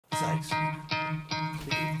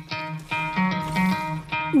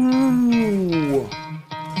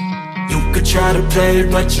You could try to play,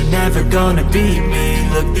 but you're never gonna beat me.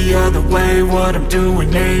 Look the other way, what I'm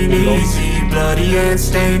doing ain't easy. Bloody hands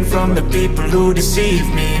stained from the people who deceive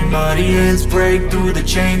me. Muddy hands break through the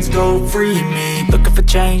chains, go free me. Looking for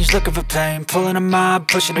change, looking for pain. Pulling a mob,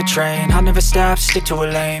 pushing a train. I'll never stop, stick to a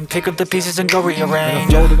lane. Pick up the pieces and go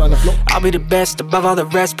rearrange. I'll be the best above all the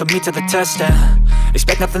rest, put me to the test and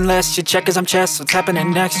expect nothing less, your check is I'm chess. What's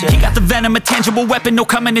happening next, yeah. He got the venom, a tangible weapon, no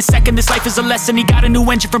coming in second. This life is a lesson, he got a new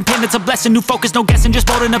engine from pain, it's a blessing. New focus, no guessing, just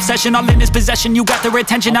bold and obsession. All in his possession, you got their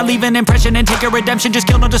attention. I'll leave an impression and take a redemption. Just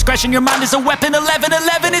kill, no discretion, your mind is a weapon.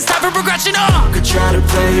 11-11, it's time for progression, You could try to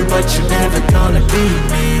play, but you're never gonna beat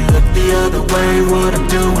me. Look the other way, what I'm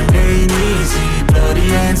doing ain't easy. Bloody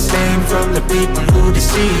hands stained from the people who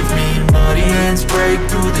deceive me. Muddy hands break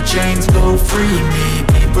through the chains, go free me.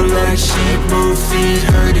 People like sheep move feet,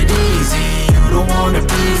 hurt it easy. You don't wanna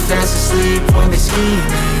be fast asleep when they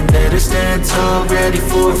scheming. Better stand tall, ready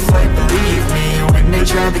for a fight, believe me. When they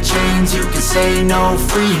try the chains, you can say no,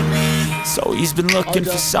 free me. So he's been looking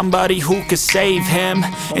for somebody who could save him,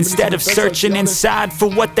 instead of searching inside for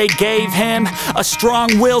what they gave him. A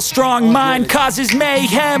strong will, strong mind causes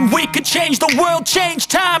mayhem. We could change the world, change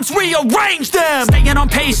times, rearrange them. Staying on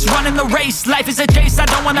pace, running the race. Life is a chase, I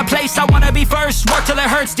don't want a place, I wanna be first. Work till it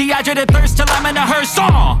hurts, dehydrated thirst till I'm in a hearse.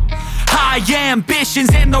 High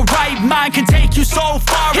ambitions in the right mind can take you so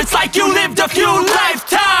far. It's like you lived a few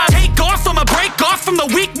lifetimes. Take off from a break off from the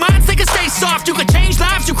weak minds, they can stay soft. You can change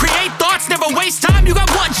lives, you create thoughts, never waste time. You got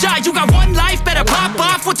one shot, you got one life, better pop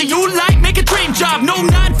off. What do you like? Make a dream job. No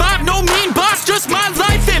 9-5, no mean boss, just my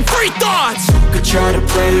life and free thoughts. You could try to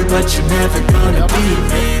play, but you're never gonna beat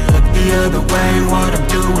me. Look the other way, what I'm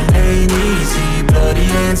doing ain't easy. Bloody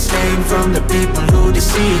hands stained from the people who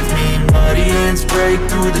deceive me. Muddy hands break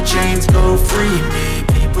through the chains, go free me.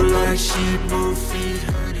 People like sheep move feet,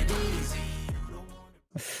 hurt it easy.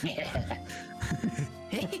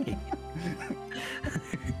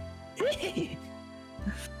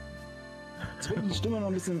 Wenn du die Stimme noch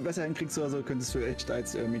ein bisschen besser hinkriegst, also könntest du echt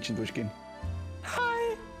als Mädchen durchgehen.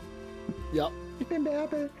 Hi! Ja, ich bin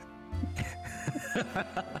Bärbel.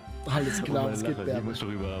 Alles klar, es geht Bärbel. Ich muss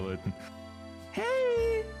darüber arbeiten.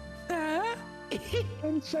 Hey! Ich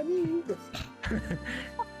bin Janine.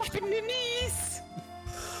 Ich bin Denise!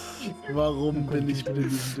 Warum bin ich mit in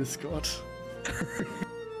diesem Discord?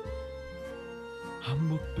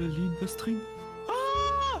 Hamburg, Berlin, was trinken?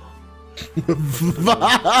 Was?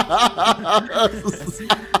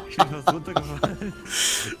 Ich bin fast runtergefallen.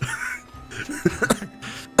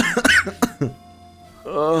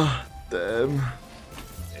 Oh, damn.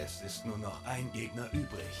 Es ist nur noch ein Gegner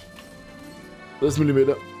übrig. 6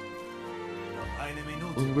 Millimeter. Noch eine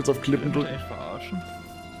Minute. Und kurz auf Klippen drücken. Echt verarschen?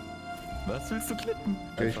 Was willst du klippen?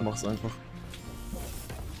 Okay, ich mach's einfach.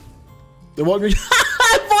 Der wollte mich.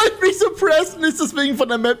 Er wollte mich suppressen, ist deswegen von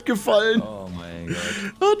der Map gefallen. Oh mein Gott.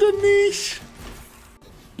 Oder nicht?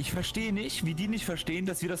 Ich verstehe nicht, wie die nicht verstehen,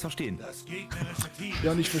 dass wir das verstehen.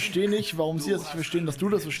 Ja, und ich verstehe nicht, warum sie das nicht verstehen, dass du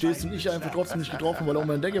das verstehst und ich einfach trotzdem nicht getroffen, weil er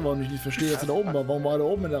oben in der Decke war und ich nicht verstehe, dass er da oben war. Warum war er da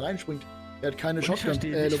oben, wenn er reinspringt? Er hat keine Shotgun. Ich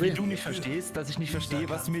verstehe nicht, wie du nicht verstehst, dass ich nicht verstehe,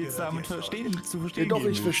 was du mir jetzt damit zu verstehen Ja, doch,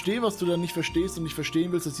 ich geben verstehe, was du da nicht verstehst und nicht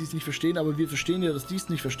verstehen willst, dass sie es nicht verstehen, aber wir verstehen ja, dass die es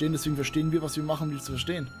nicht verstehen, deswegen verstehen wir, was wir machen, um die zu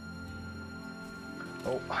verstehen.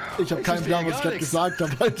 Oh. Ich habe keinen Plan, was ich gerade gesagt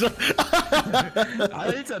habe, Alter.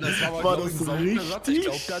 Alter, das war, War das so richtig? Ich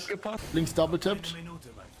glaub, der hat gepasst. Links double tappt.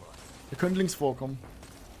 Er könnte links vorkommen.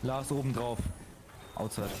 Lars oben drauf.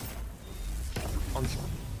 Outside. Und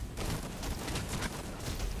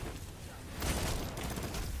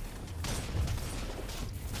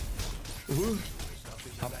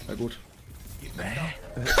Na gut.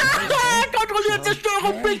 Kontrolliert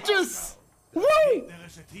Zerstörung, Bitches! Woo!